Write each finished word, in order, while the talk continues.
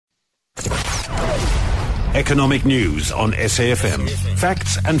Economic news on SAFM.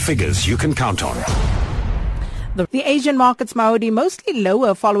 Facts and figures you can count on. The Asian markets, Maudi, mostly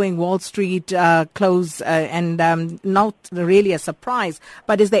lower following Wall Street close and not really a surprise.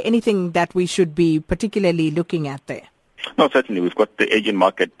 But is there anything that we should be particularly looking at there? No, certainly. We've got the Asian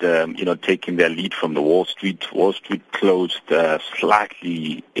market, taking their lead from the Wall Street. Wall Street closed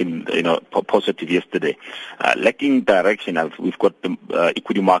slightly positive yesterday. Lacking direction, we've got the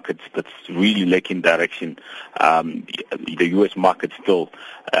equity markets that's really lacking direction. The U.S. market still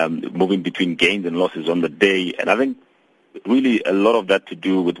moving between gains and losses on the day. And I think really a lot of that to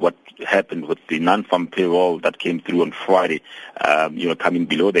do with what happened with the non-farm payroll that came through on Friday, coming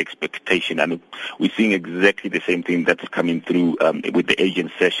below the expectation. And we're seeing exactly the same thing that's coming through with the Asian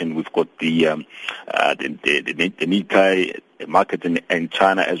session. We've got the Nikkei market in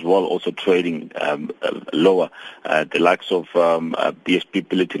China as well, also trading lower. The likes of BSP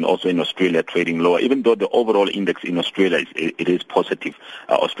Billiton also in Australia trading lower, even though the overall index in Australia it is positive.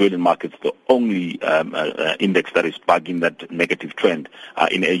 Australian market's the only index that is bugging that negative trend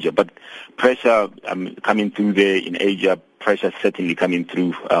in Asia. But pressure coming through there in Asia, pressure certainly coming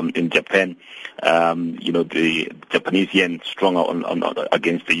through in Japan. The Japanese yen stronger on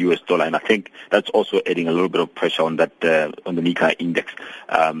against the US dollar, and I think that's also adding a little bit of pressure on that on the Nikkei index.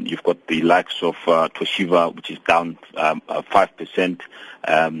 You've got the likes of Toshiba, which is down 5%.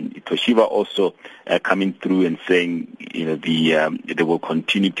 Toshiba also coming through and saying they will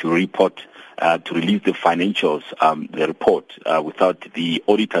continue to report. To release the financials, the report, without the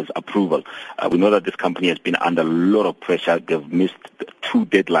auditor's approval. We know that this company has been under a lot of pressure. They've missed 2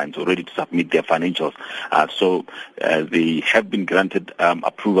 deadlines already to submit their financials. So they have been granted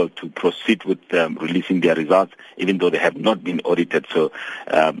approval to proceed with releasing their results, even though they have not been audited. So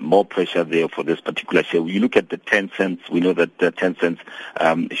more pressure there for this particular share. When you look at the Tencent, we know that Tencent,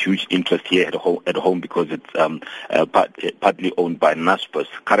 huge interest here at home because it's partly owned by Naspers,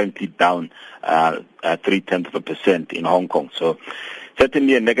 currently down 0.3% in Hong Kong. So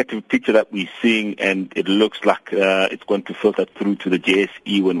certainly a negative picture that we're seeing, and it looks like it's going to filter through to the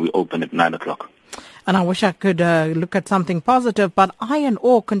JSE when we open at 9 o'clock. And I wish I could look at something positive, but iron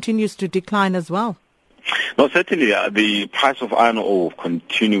ore continues to decline as well. No, certainly the price of iron ore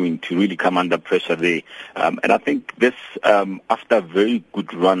continuing to really come under pressure there. And I think this, after a very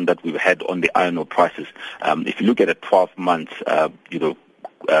good run that we've had on the iron ore prices, if you look at a 12 months,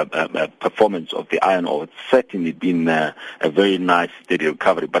 performance of the iron ore, it's certainly been a very nice steady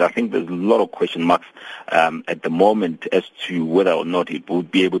recovery. But I think there's a lot of question marks at the moment as to whether or not it will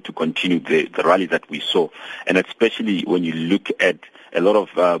be able to continue the rally that we saw. And especially when you look at a lot of,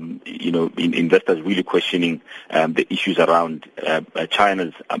 investors really questioning the issues around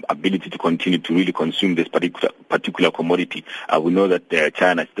China's ability to continue to really consume this particular commodity. We know that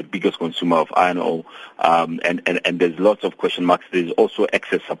China is the biggest consumer of iron ore, and there's lots of question marks. There's also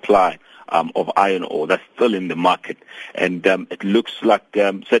excess supply of iron ore that's still in the market, and it looks like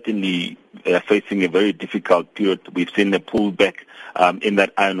certainly facing a very difficult period. We've seen a pullback in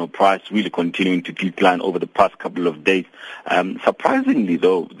that iron ore price really continuing to decline over the past couple of days. Surprisingly,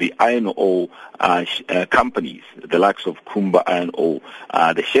 though, the iron ore companies, the likes of Kumba Iron Ore,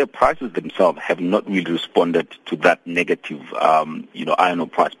 the share prices themselves have not really responded to that negative, iron ore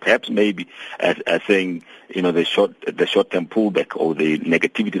price. Perhaps maybe as saying, the short-term pullback or the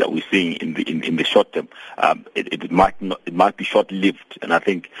negativity that we're seeing in the short term, it might be short-lived, and I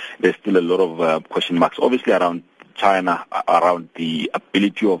think there's still a lot of question marks, obviously around China, around the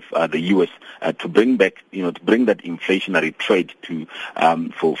ability of the U.S. To bring back, to bring that inflationary trade to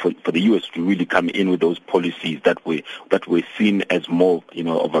for the U.S. to really come in with those policies that we're seen as more,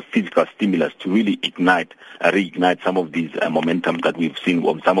 of a physical stimulus to really reignite some of these momentum that we've seen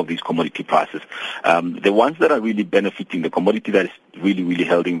on some of these commodity prices. The ones that are really benefiting, the commodity that is really, really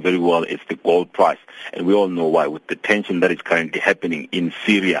holding very well is the gold price. And we all know why, with the tension that is currently happening in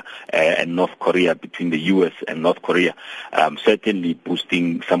Syria and North Korea, between the U.S. and North Korea, certainly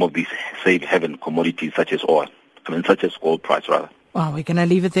boosting some of these safe haven commodities such as gold price rather. Well, we're going to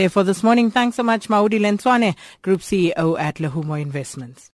leave it there for this morning. Thanks so much, Maudi Lentshwane, Group CEO at Lehumo Investments.